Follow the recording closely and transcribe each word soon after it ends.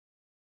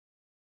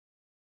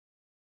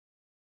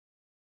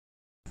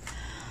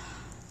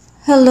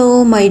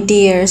Hello, my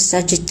dear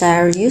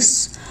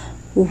Sagittarius.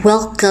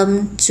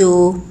 Welcome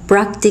to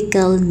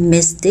Practical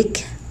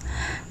Mystic.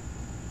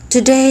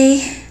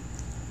 Today,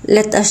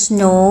 let us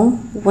know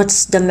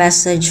what's the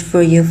message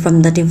for you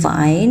from the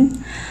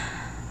Divine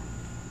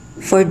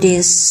for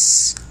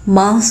this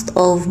month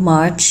of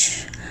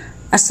March,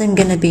 as I'm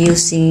gonna be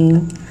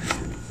using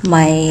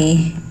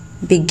my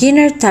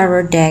beginner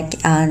tarot deck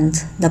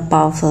and the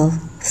powerful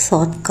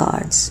thought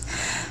cards.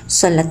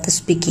 So let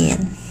us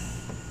begin.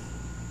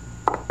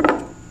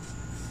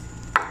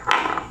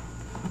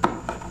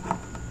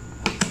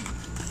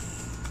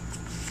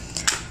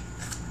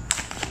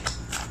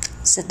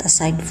 Set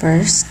aside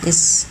first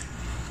this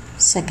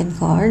second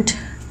card.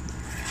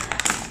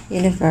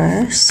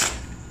 Universe.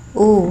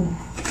 Oh,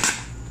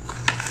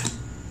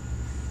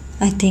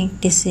 I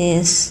think this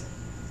is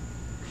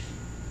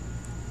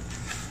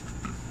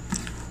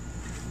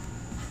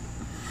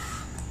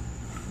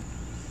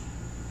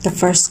the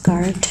first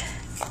card.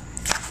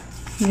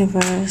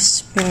 Universe,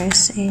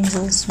 spirits,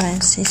 angels, my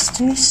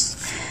sisters.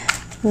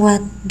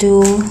 What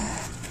do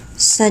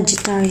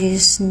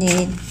Sagittarius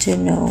need to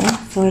know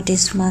for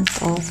this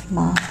month of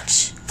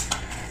March?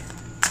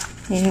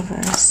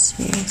 Universe,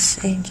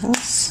 spirits,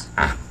 angels.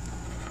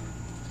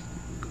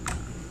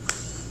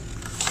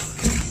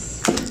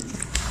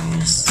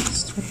 Universe,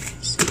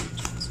 spirits,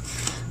 angels,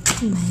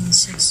 my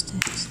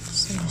sisters,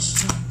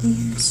 celestial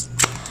beings.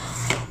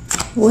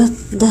 What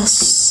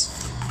does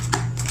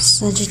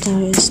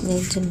Sagittarius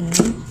need to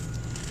know?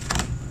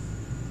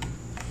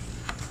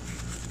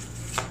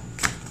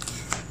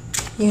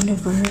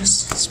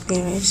 Universe,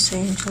 spirits,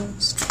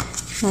 angels,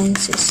 my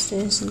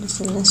sisters, and the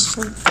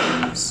celestial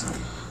beings.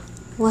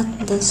 What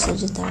does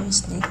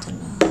Sagittarius need to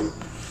know?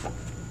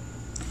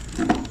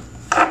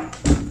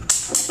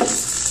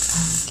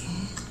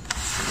 Okay.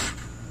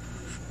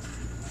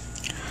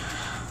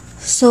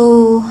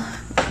 So,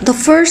 the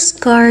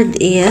first card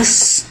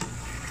is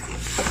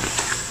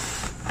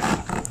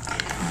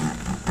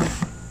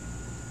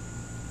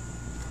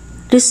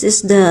this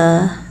is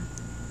the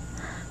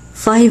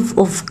Five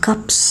of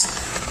Cups.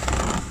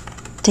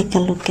 Take a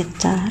look at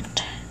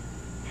that.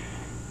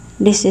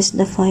 This is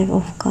the Five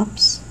of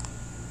Cups.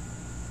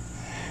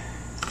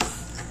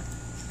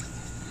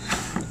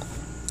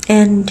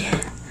 And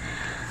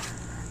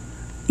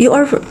you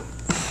are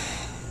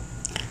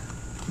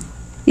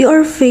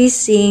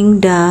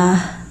facing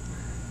the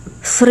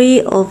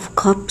Three of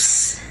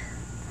Cups,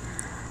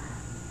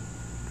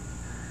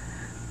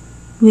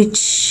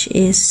 which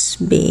is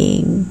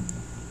being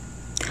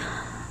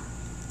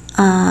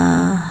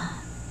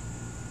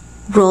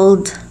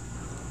rolled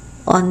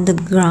on the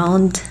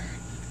ground.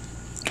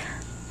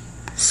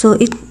 So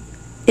it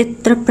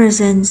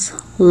represents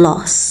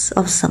loss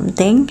of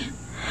something,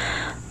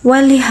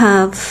 while you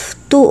have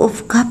Two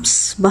of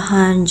Cups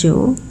behind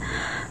you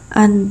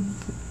and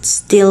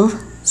still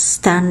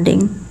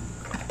standing.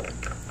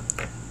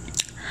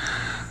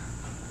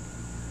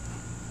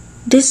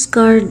 This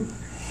card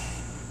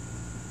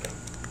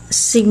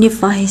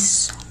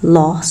signifies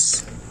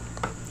loss.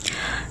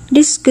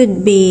 This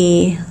could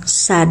be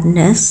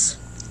sadness,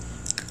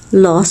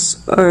 loss,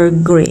 or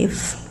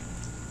grief.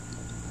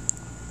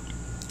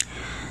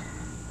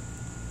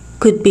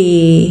 Could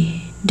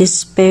be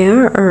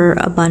despair or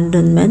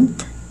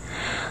abandonment.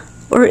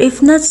 Or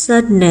if not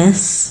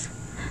sadness,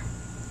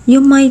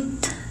 you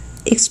might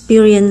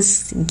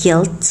experience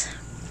guilt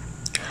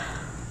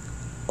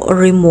or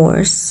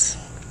remorse,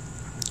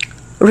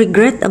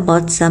 regret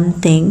about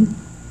something,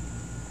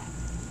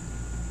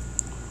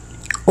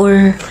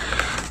 or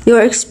you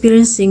are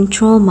experiencing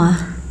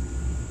trauma,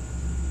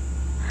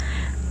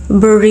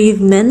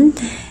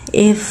 bereavement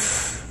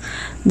if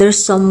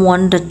there's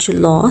someone that you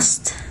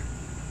lost,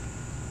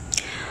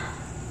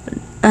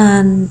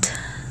 and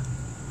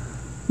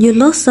you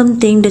lost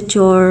something that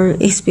you're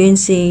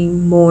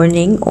experiencing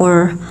mourning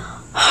or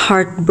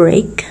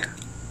heartbreak.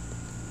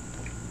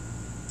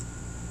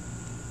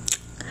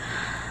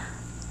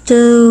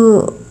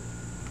 So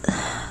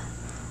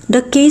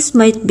the case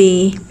might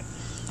be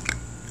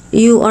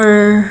you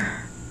are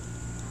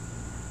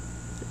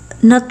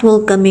not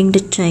welcoming the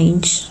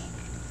change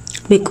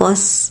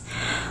because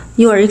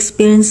you are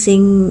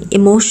experiencing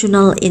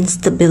emotional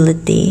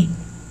instability.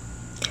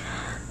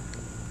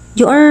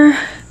 You are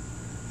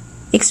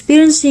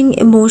experiencing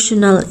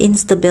emotional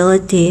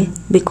instability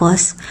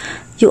because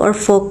you are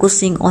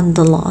focusing on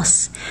the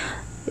loss.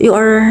 You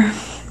are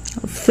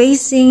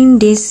facing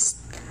these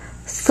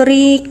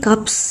Three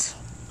Cups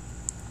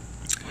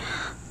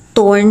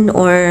torn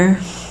or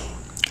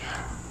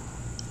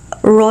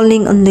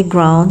rolling on the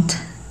ground.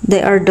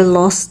 They are the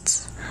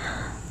lost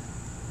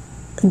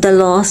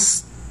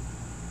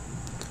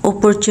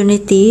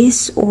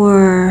opportunities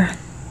or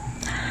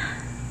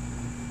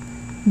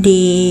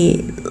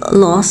the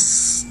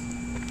lost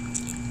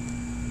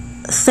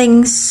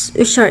things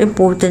which are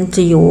important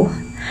to you,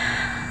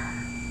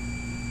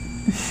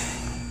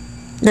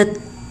 that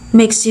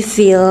makes you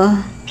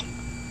feel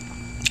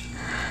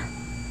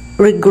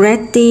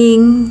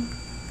regretting,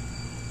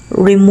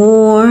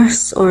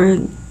 remorse, or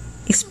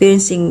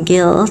experiencing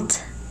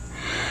guilt.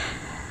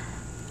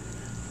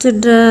 To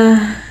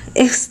the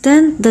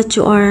extent that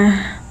you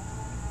are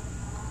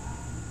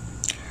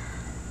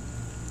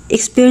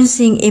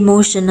experiencing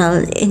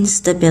emotional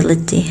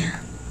instability.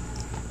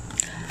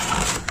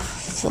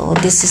 So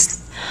this is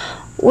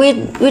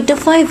with the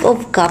Five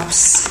of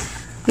Cups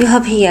you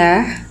have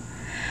here.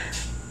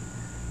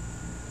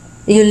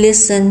 You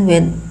listen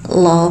with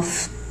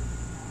love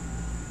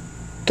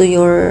to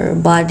your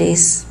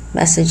body's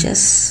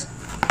messages.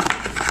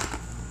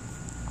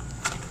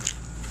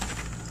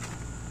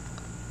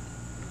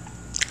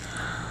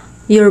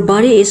 Your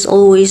body is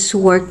always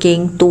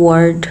working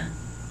toward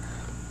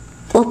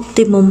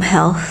optimum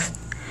health.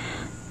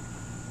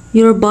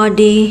 Your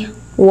body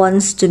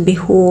wants to be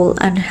whole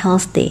and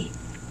healthy.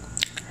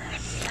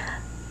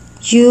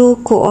 You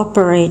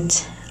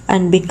cooperate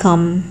and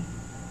become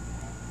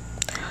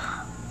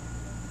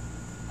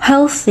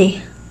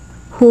healthy,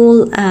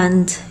 whole,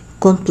 and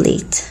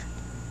complete.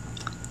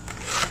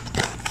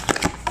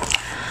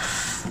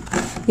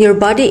 Your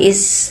body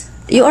is,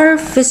 you are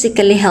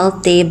physically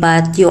healthy,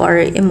 but you are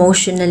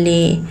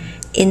emotionally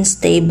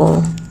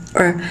unstable,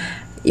 or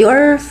you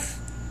are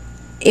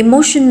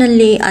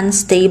emotionally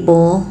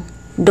unstable,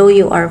 though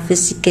you are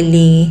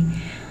physically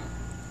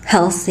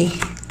healthy.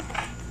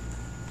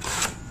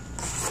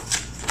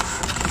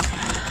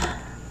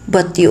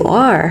 But you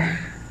are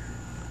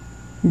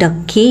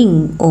the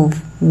King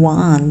of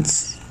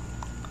Wands.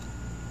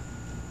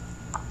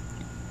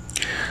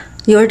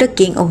 You're the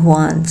King of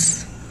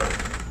Wands.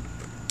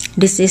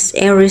 This is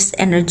Aries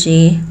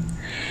energy.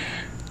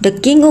 The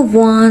King of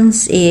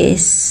Wands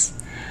is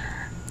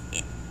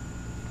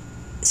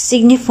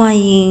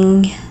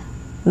signifying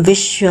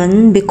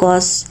vision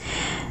because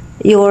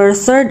your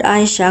third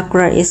eye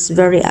chakra is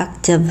very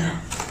active.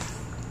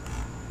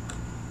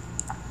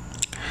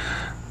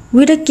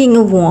 With the King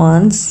of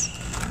Wands,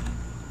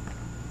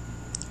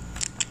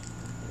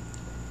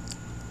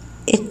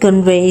 it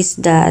conveys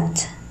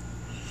that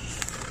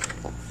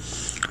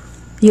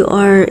you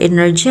are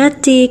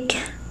energetic,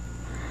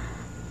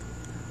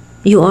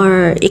 you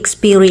are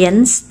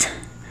experienced,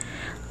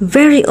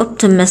 very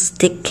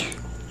optimistic,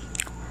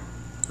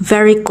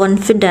 very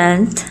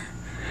confident.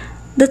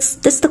 That's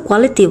the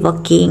quality of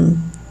a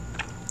king,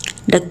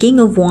 the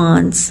King of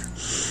Wands.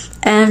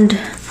 And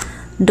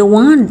the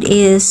wand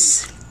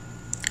is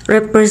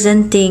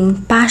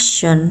representing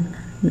passion.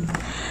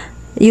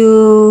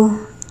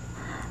 You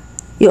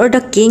are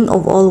the king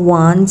of all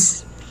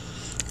wands,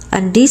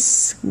 and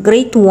these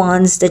great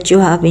wands that you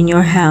have in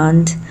your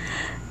hand,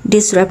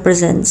 this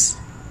represents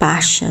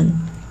passion.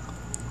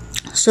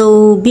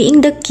 So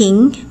being the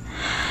king,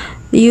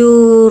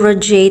 you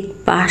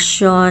radiate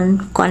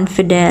passion,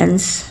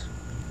 confidence.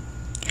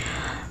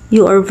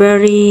 You are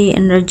very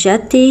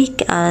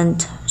energetic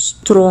and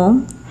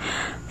strong,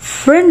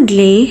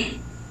 friendly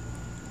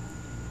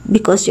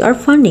because you are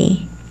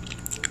funny.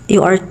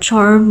 You are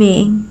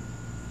charming.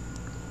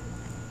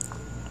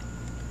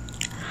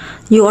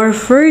 You are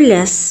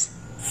fearless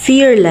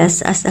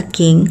as a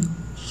king.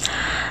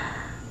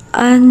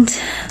 And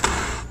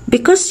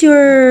because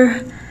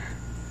your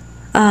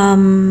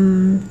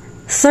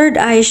third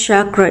eye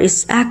chakra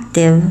is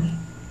active,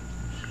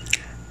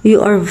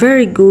 you are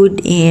very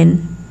good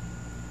in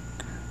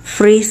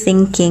free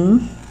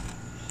thinking,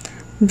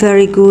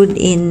 very good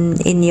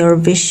in your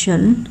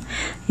vision.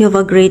 You have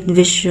a great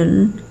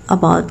vision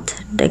about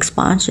the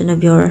expansion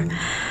of your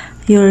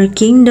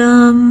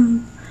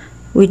kingdom,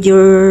 with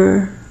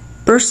your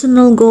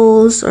personal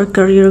goals or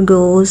career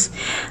goals.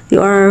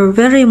 You are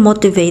very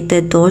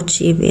motivated to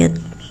achieve it.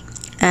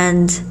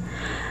 And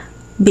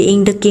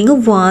being the King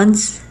of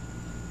Wands,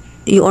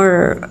 you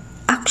are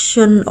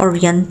action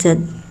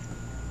oriented.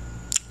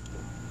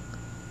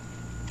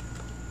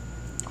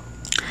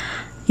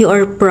 You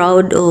are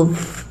proud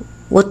of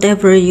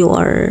whatever you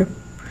are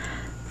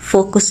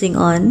focusing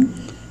on.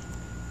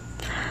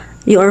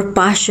 You are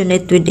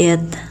passionate with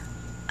it,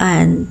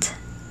 and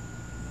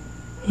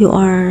you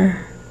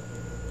are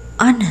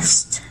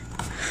honest.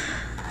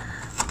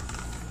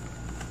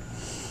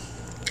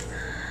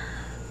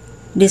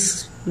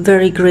 This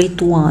very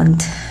great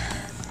wand,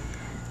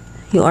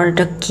 you are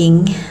the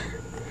king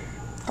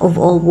of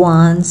all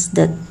wands,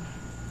 that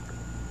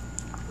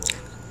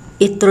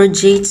it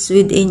radiates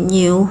within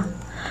you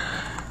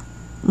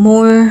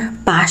more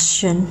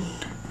passion.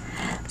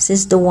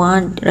 Since the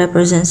wand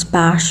represents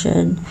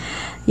passion,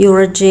 you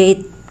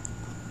radiate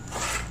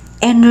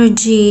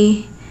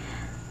energy.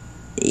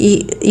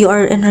 You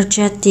are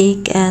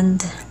energetic,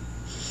 and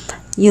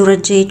you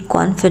radiate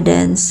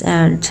confidence,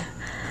 and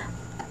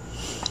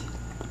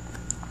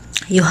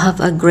you have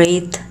a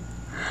great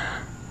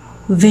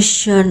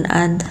vision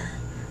and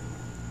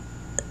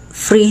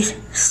free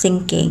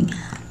thinking.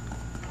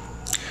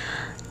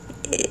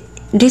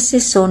 This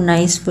is so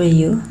nice for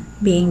you,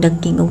 being the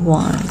King of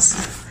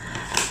Wands.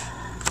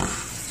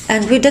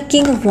 And with the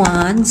King of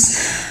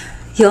Wands,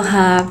 you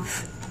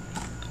have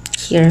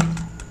here,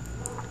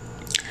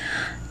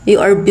 you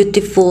are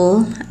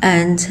beautiful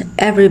and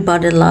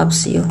everybody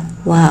loves you.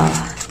 Wow,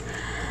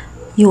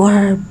 you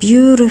are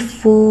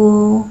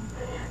beautiful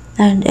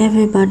and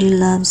everybody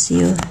loves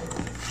you.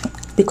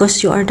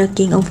 because you are the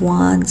King of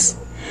Wands.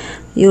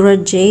 You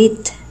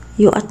radiate,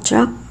 you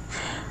attract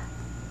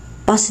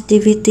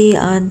positivity,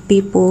 and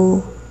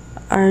people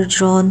are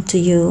drawn to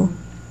you.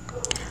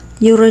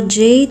 You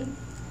radiate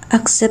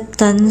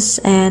acceptance,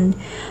 and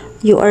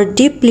you are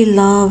deeply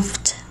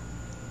loved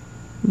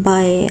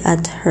by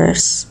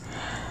others.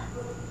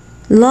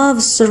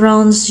 Love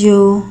surrounds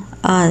you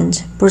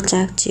and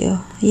protects you.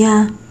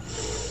 Yeah.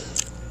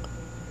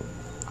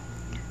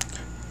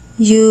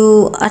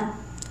 You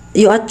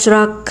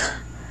attract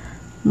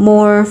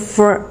more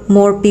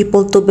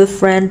people to be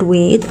friend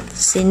with,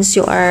 since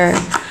you are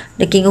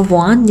the King of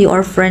Wands. You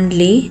are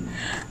friendly,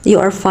 you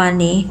are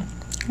funny.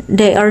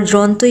 They are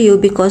drawn to you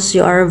because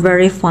you are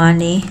very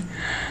funny.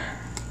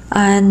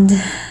 And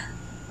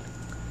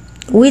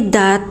with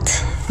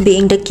that,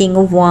 being the King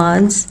of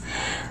Wands,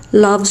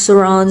 love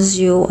surrounds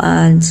you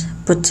and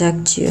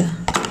protects you,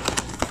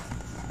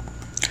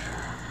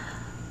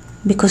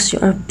 because you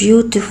are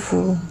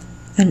beautiful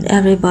and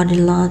everybody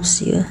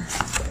loves you.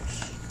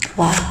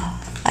 Wow,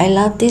 I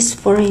love this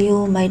for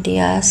you, my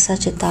dear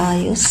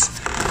Sagittarius.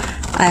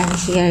 And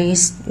here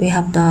we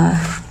have the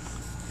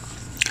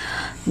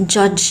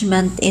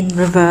Judgment in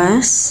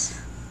reverse.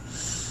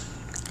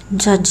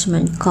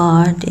 Judgment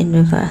card in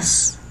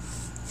reverse.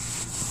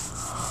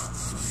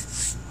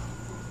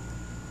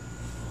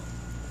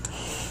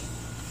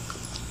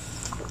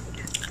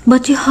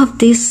 But you have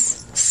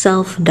this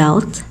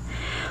self-doubt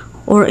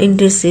or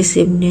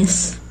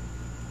indecisiveness,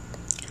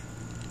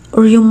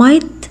 or you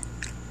might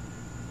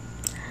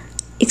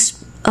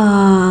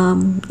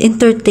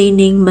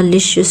entertaining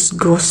malicious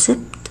gossip.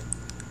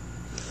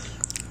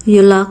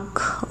 You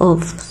lack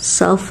of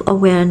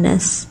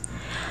self-awareness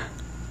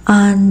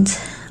and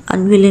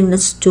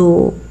unwillingness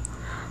to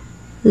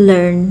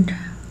learn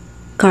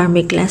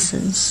karmic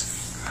lessons.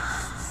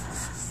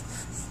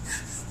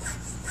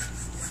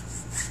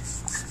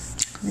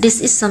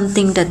 This is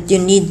something that you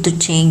need to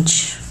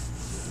change.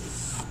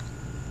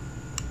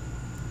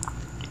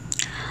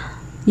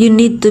 You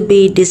need to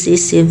be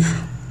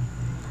decisive.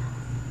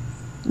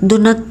 Do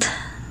not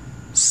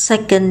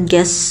second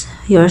guess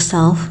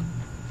yourself.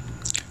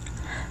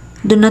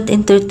 Do not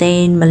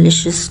entertain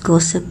malicious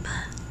gossip.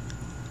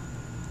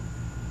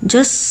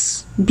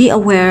 Just be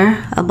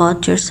aware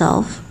about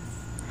yourself.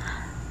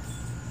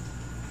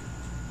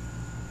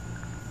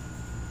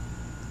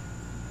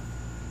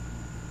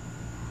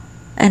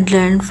 And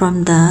learn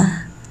from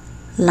the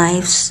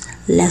life's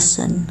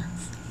lesson.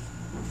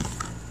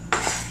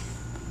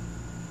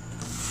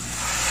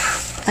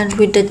 And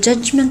with the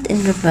Judgment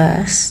in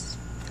reverse,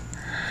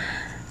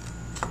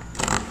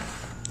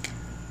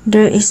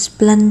 there is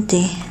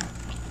plenty.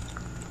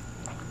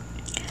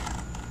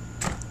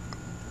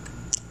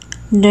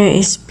 There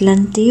is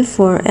plenty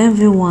for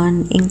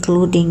everyone,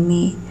 including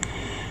me.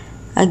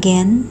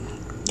 Again,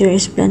 there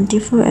is plenty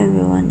for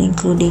everyone,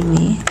 including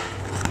me.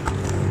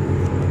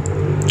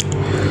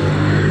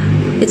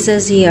 It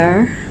says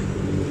here,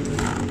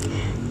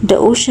 the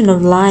ocean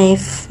of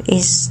life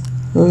is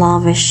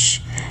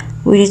lavish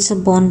with its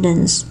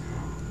abundance.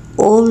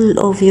 All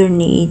of your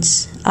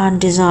needs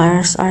and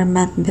desires are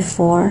met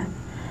before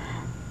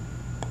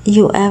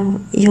you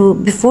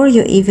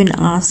even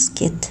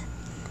ask it.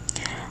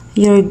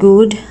 Your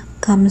good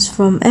comes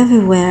from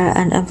everywhere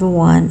and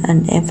everyone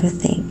and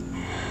everything.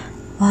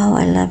 Wow,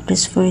 I love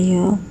this for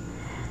you.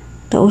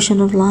 The ocean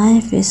of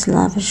life is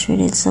lavish with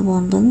its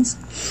abundance.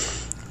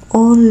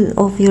 All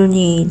of your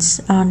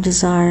needs and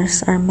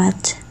desires are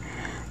met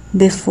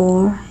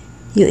before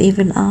you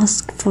even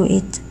ask for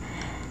it.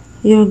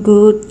 Your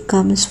good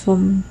comes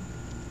from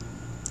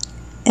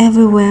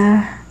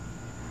everywhere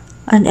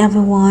and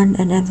everyone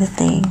and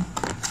everything.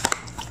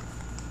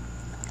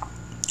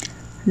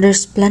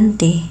 There's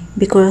plenty,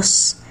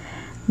 because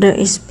there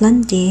is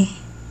plenty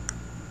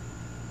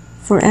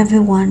for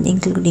everyone,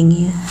 including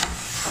you,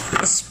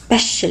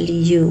 especially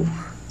you.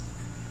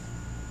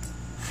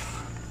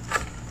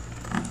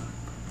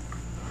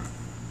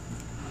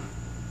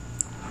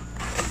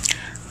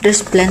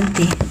 There's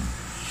plenty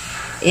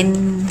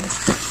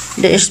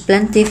there is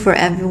plenty for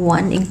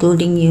everyone,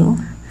 including you,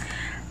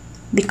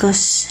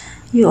 because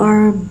you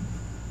are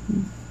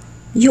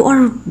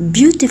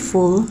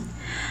beautiful,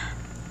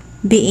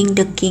 being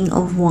the King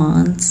of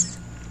Wands,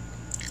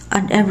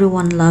 and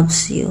everyone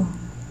loves you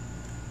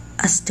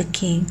as the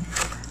king.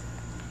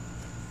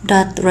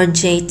 That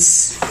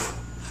radiates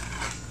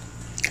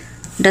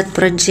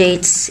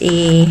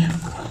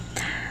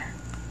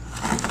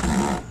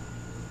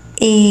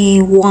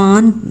a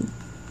wand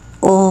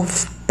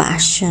of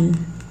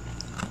passion,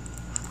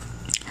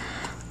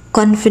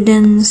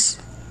 confidence,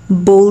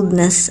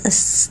 boldness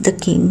as the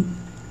king,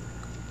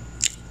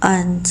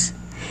 and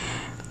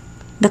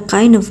the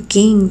kind of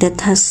king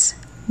that has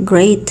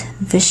great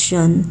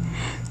vision,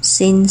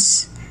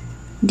 since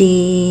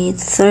the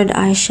third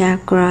eye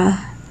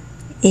chakra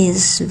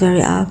is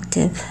very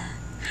active.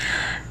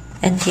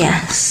 And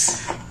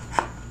yes,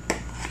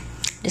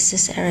 this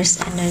is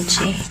Aries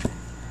energy.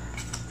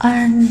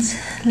 And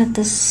let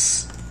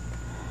us,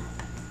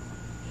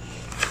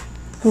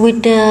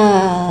 with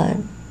the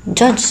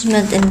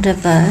Judgment in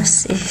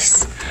reverse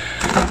is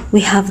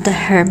we have the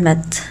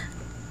Hermit.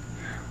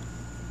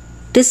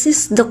 This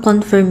is the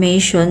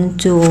confirmation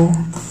to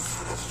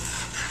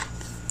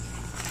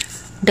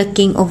the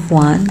King of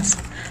Wands,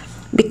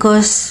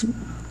 because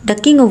the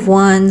King of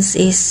Wands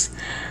is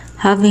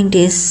having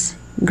this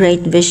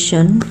great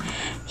vision.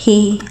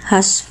 He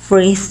has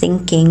free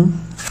thinking,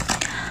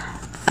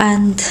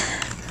 and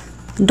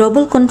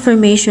double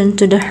confirmation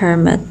to the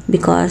Hermit,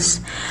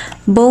 because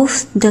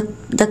both the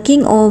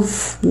King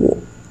of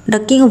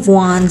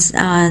Wands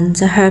and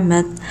the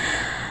Hermit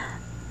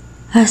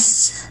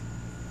has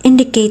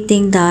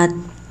indicating that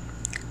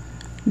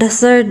the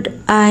third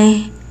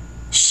eye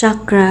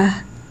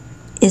chakra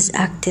is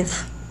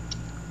active,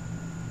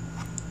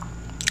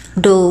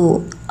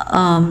 though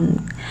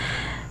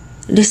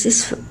this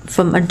is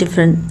from a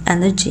different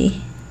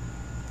energy.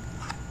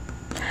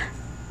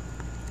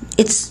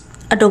 It's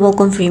a double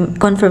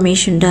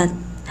confirmation that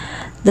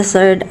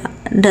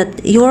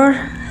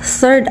your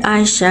third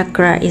eye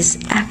chakra is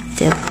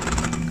active,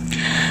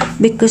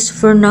 because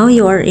for now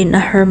you are in a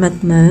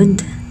hermit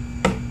mode.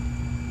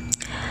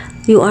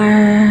 You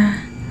are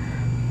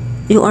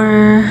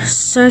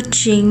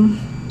searching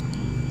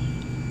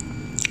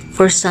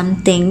for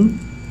something,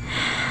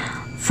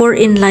 for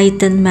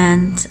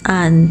enlightenment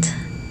and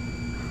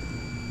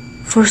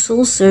for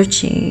soul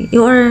searching.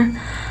 You are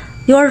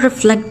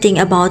reflecting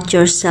about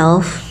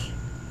yourself.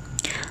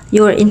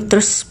 You are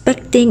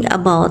introspecting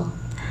about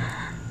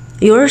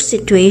your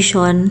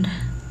situation,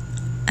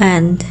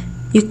 and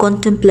you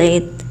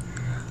contemplate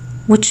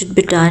what should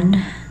be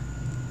done,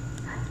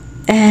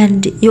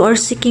 and you are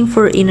seeking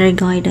for inner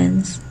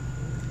guidance,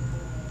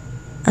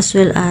 as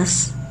well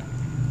as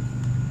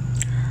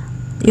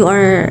you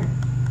are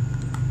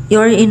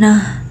in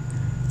a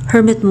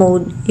hermit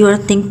mode. You are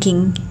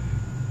thinking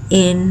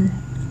in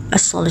a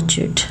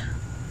solitude.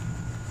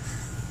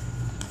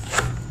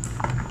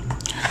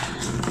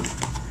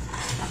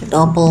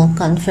 Double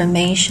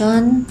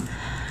confirmation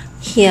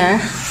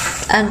here,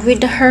 and with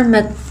the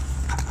Hermit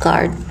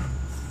card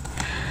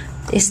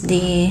is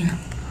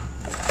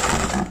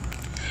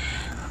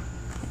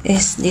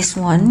this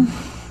one.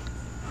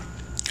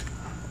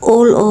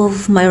 All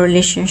of my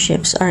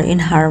relationships are in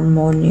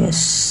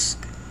harmonious.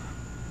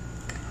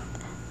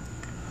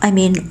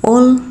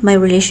 All my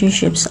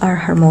relationships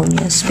are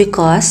harmonious,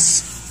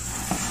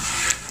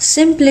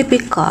 simply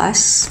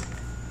because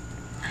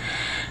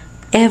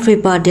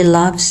everybody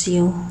loves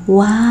you.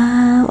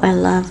 Wow, I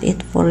love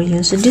it for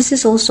you. So this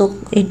is also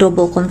a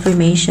double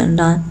confirmation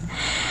that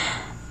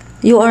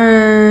you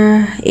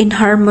are in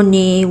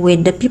harmony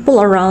with the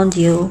people around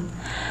you,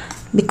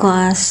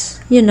 because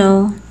you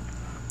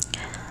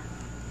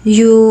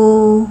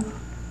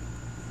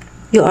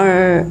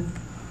are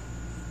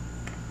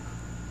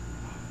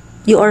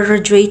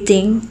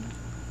radiating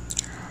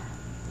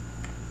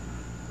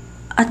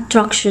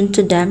attraction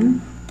to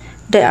them.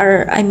 They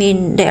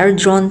are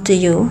drawn to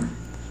you,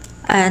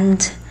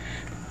 and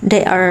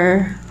they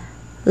are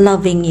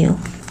loving you,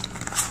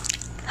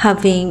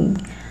 having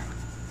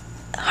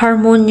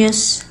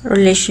harmonious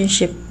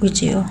relationship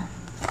with you.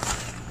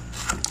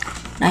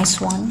 Nice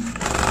one.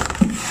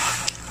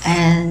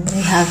 And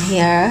we have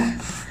here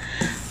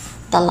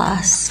the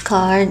last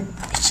card,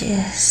 which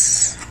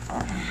is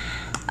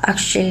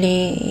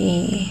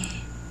actually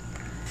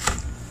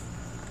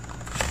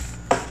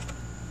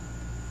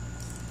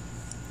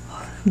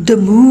the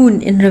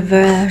Moon in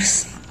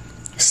reverse.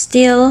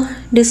 Still,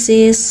 this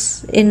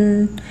is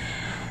in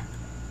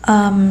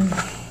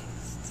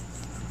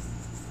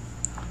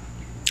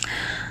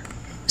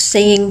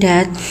saying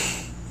that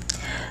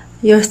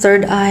your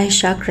third eye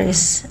chakra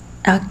is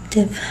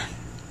active.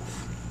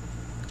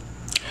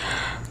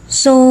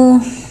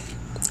 So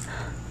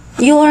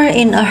you are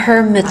in a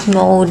hermit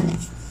mode,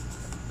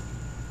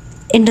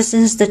 in the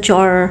sense that you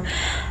are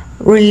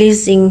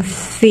releasing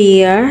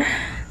fear.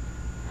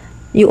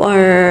 You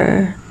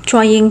are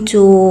trying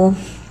to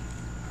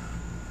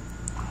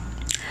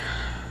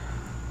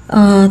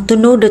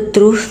know the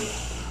truth.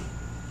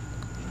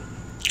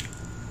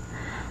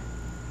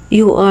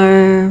 You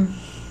are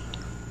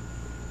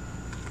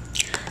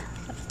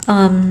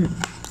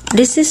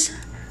this is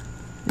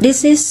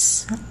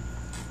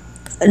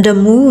the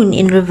Moon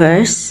in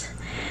reverse,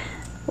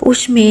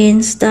 which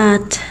means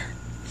that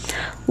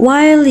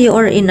while you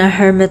are in a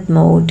hermit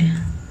mode,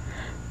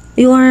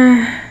 you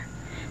are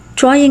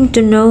trying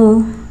to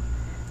know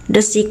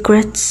the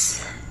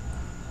secrets.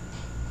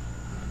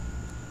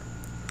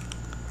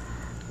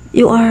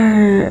 You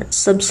are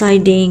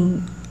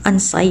subsiding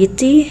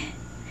anxiety.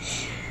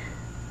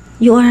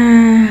 You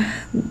are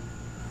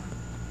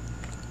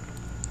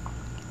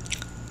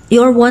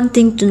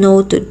wanting to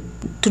know the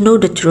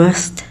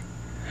truth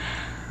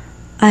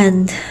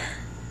and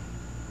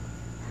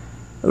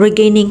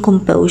regaining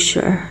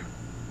composure.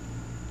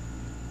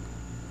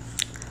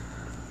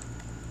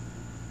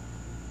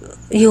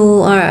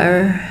 You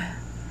are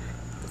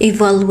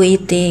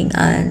evaluating,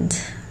 and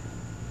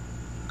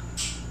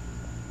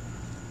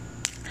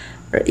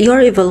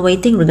you're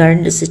evaluating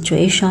regarding the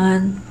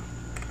situation,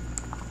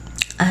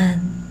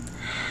 and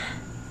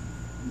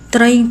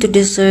trying to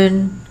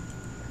discern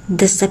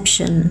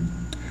deceptions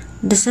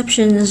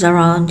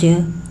around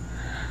you,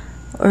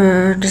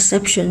 or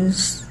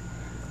deceptions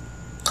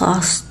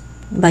caused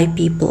by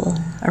people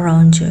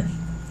around you.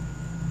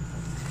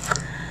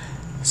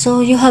 So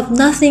you have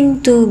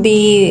nothing to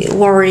be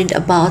worried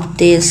about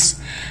this,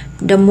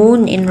 the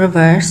moon in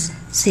reverse,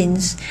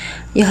 since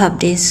you have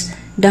this,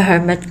 the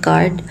Hermit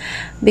card,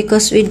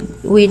 because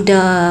with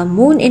the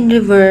moon in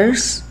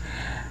reverse,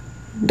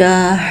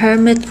 the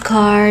Hermit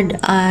card,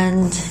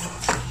 and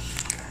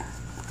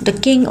the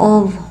King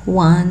of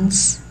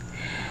Wands,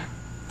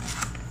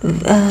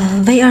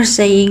 they are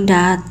saying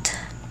that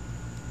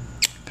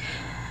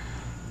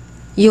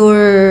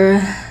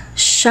your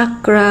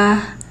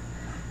chakra,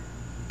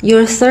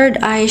 your third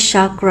eye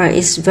chakra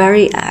is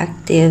very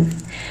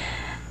active,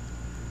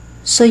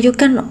 so you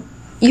can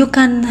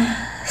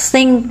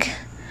think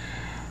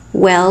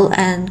well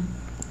and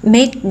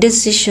make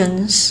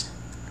decisions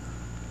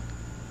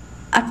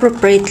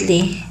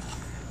appropriately,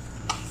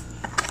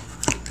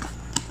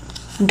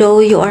 though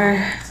you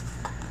are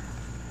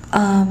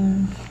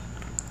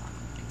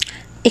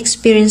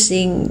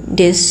experiencing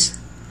this,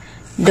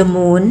 the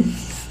moon.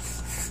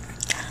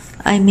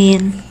 I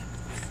mean,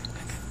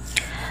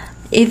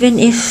 even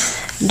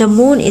if the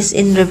moon is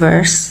in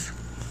reverse,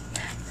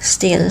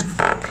 still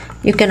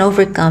you can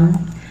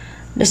overcome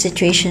the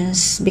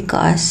situations,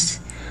 because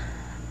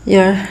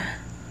you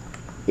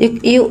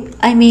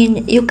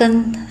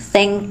can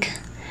think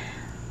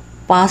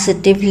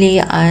positively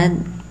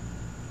and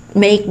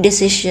make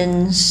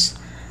decisions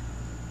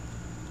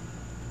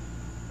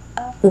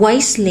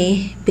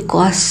wisely,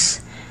 because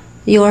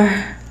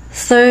your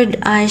third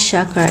eye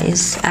chakra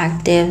is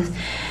active.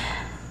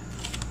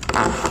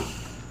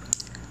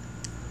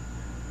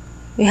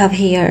 We have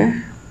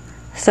here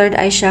third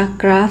eye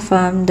chakra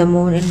from the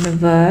moon in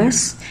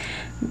reverse,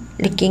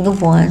 the King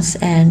of Wands,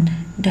 and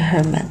the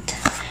Hermit.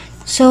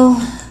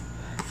 So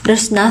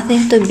there's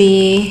nothing to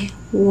be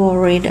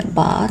worried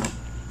about,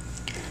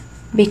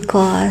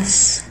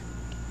 because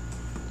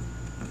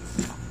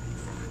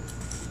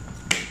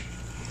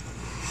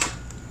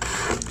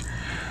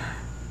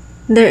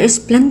there is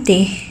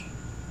plenty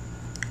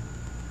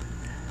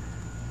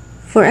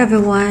for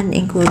everyone,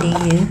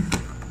 including you.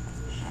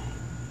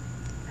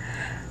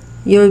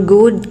 Your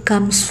good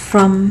comes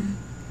from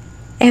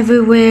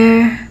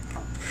everywhere.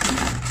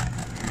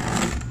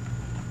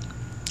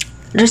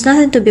 There's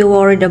nothing to be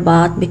worried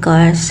about,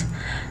 because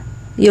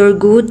your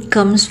good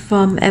comes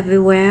from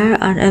everywhere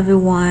and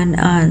everyone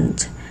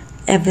and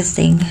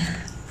everything.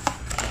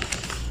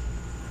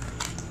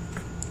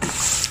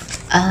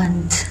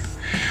 And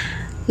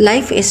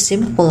life is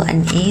simple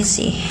and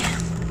easy.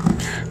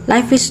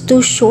 Life is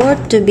too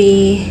short to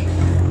be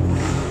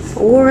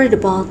worried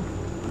about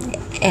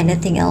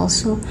anything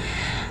else. So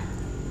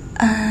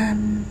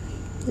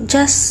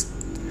just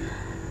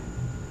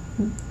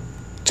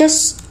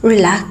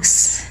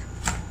relax.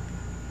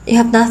 You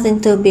have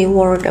nothing to be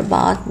worried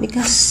about,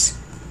 because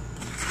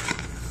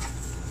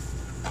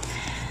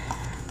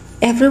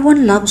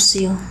everyone loves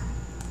you,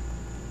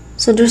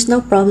 so there's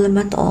no problem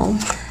at all.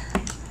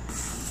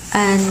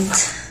 And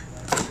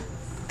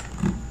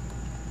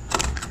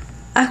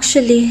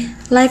actually,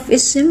 life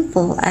is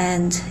simple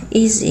and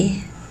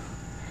easy,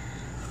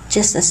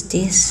 just as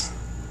this.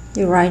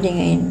 You're riding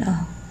in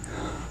a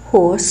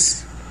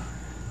horse.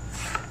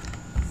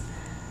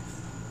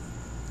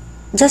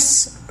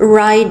 Just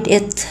ride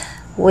it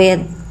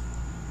with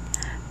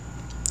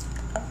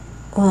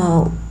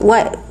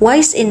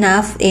wise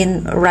enough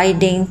in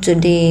riding to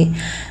the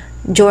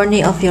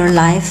journey of your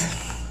life.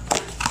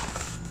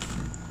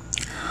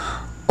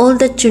 All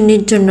that you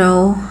need to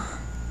know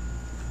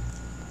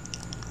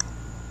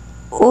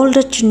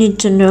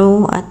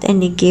at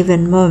any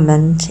given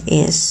moment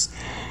is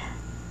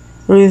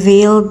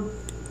revealed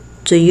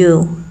to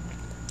you.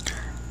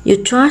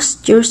 You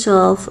trust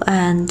yourself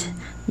and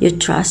you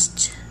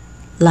trust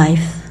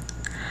life,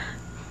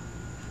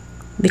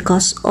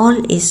 because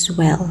all is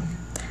well.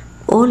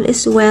 All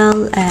is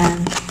well,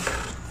 and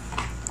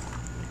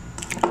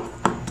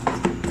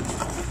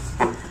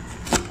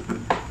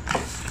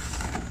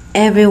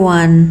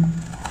everyone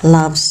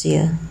loves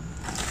you,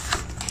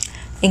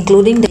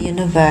 including the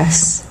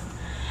universe,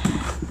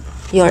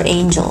 your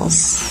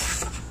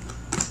angels.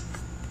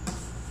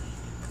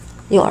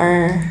 You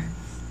are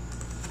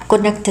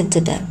connected to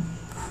them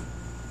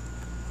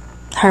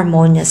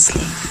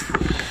harmoniously.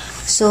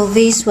 So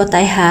this is what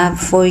I have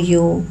for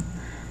you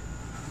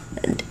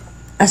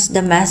as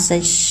the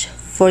message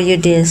for you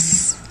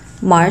this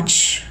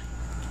March,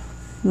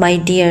 my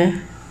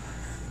dear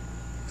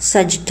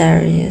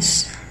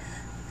Sagittarius.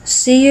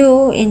 See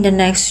you in the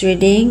next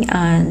reading,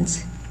 and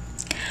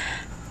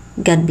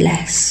God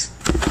bless.